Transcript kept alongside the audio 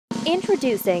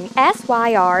Introducing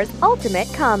SYR's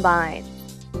Ultimate Combine.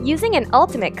 Using an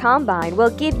Ultimate Combine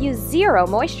will give you zero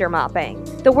moisture mopping,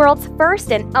 the world's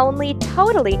first and only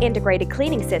totally integrated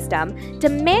cleaning system to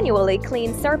manually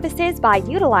clean surfaces by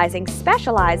utilizing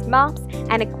specialized mops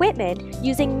and equipment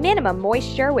using minimum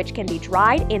moisture which can be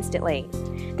dried instantly.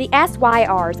 The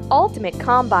SYR's Ultimate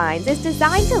Combines is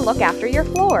designed to look after your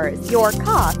floors, your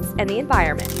costs, and the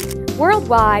environment.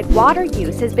 Worldwide, water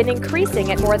use has been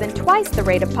increasing at more than twice the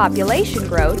rate of population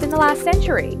growth in the last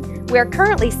century. We are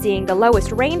currently seeing the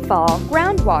lowest rainfall,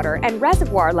 groundwater, and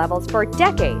reservoir levels for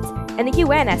decades, and the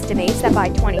UN estimates that by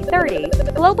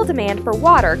 2030, global demand for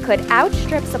water could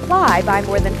outstrip supply by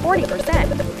more than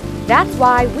 40%. That's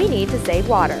why we need to save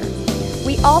water.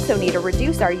 We also need to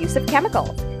reduce our use of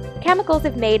chemicals. Chemicals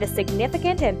have made a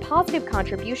significant and positive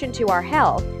contribution to our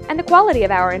health and the quality of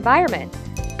our environment.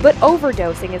 But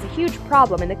overdosing is a huge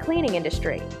problem in the cleaning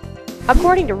industry.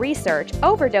 According to research,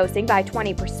 overdosing by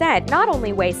 20% not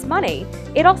only wastes money,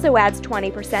 it also adds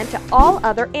 20% to all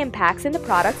other impacts in the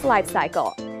product's life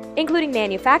cycle, including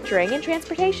manufacturing and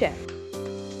transportation.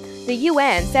 The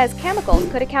UN says chemicals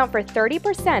could account for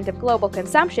 30% of global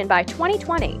consumption by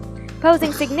 2020,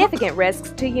 posing significant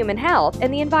risks to human health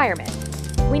and the environment.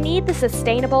 We need the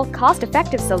sustainable,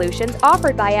 cost-effective solutions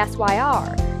offered by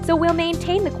SYR, so we'll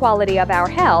maintain the quality of our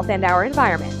health and our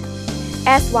environment.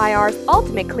 SYR's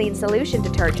Ultimate Clean Solution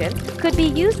detergents could be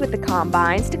used with the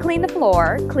combines to clean the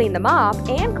floor, clean the mop,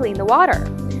 and clean the water.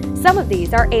 Some of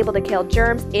these are able to kill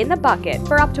germs in the bucket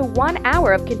for up to 1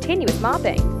 hour of continuous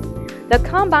mopping. The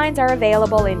combines are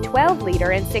available in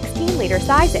 12-liter and 16-liter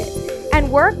sizes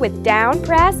and work with down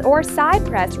press or side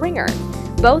press wringers,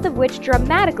 both of which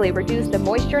dramatically reduce the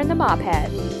moisture in the mop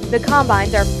head. The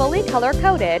combines are fully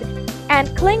color-coded,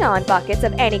 and Kling-On buckets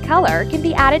of any color can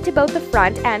be added to both the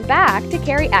front and back to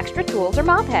carry extra tools or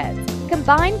mop heads.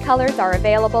 Combined colors are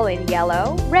available in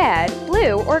yellow, red,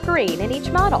 blue, or green in each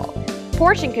model.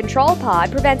 Portion control pod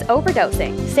prevents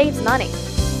overdosing, saves money.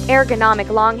 Ergonomic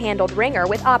long-handled wringer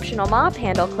with optional mop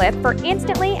handle clip for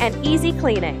instantly and easy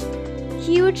cleaning.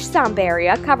 Huge sump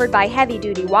area covered by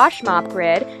heavy-duty wash mop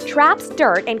grid traps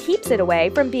dirt and keeps it away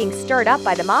from being stirred up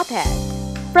by the mop head.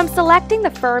 From selecting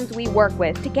the firms we work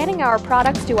with to getting our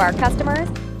products to our customers,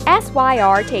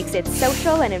 SYR takes its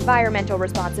social and environmental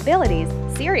responsibilities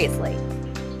seriously.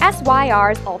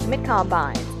 SYR's Ultimate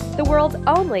Combines, the world's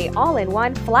only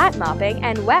all-in-one flat mopping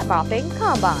and wet mopping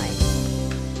combine.